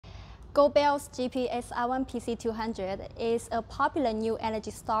Gobel's GPS-R1 PC200 is a popular new energy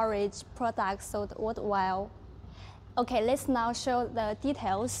storage product sold worldwide. Okay, let's now show the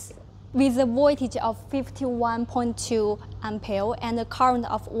details. With a voltage of 51.2 ampere and a current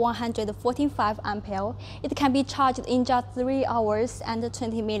of 145 ampere, it can be charged in just 3 hours and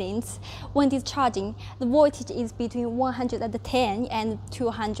 20 minutes. When discharging, the voltage is between 110 and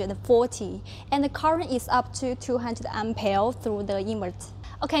 240, and the current is up to 200 ampere through the inverter.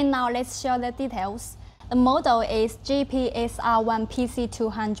 Okay, now let's show the details. The model is GPS-R1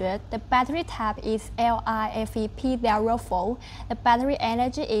 PC200. The battery type is LiFeP04. The battery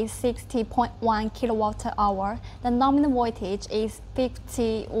energy is 60.1 kWh. The nominal voltage is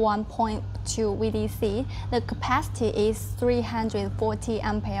 51.2 VDC. The capacity is 340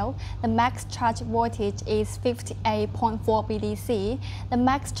 ampere. The max charge voltage is 58.4 VDC. The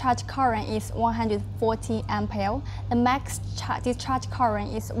max charge current is 140 ampere. The max discharge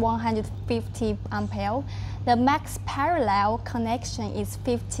current is 150 ampere. The max parallel connection is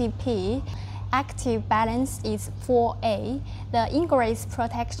 50p. Active balance is 4A. The ingress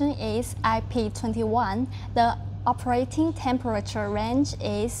protection is IP21. The operating temperature range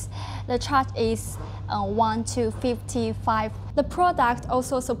is, the charge is 1 to 55. The product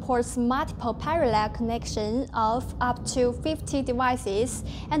also supports multiple parallel connections of up to 50 devices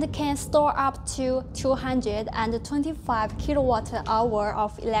and can store up to 225 kWh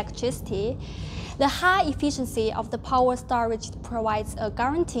of electricity. The high efficiency of the power storage provides a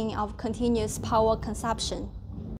guarantee of continuous power consumption.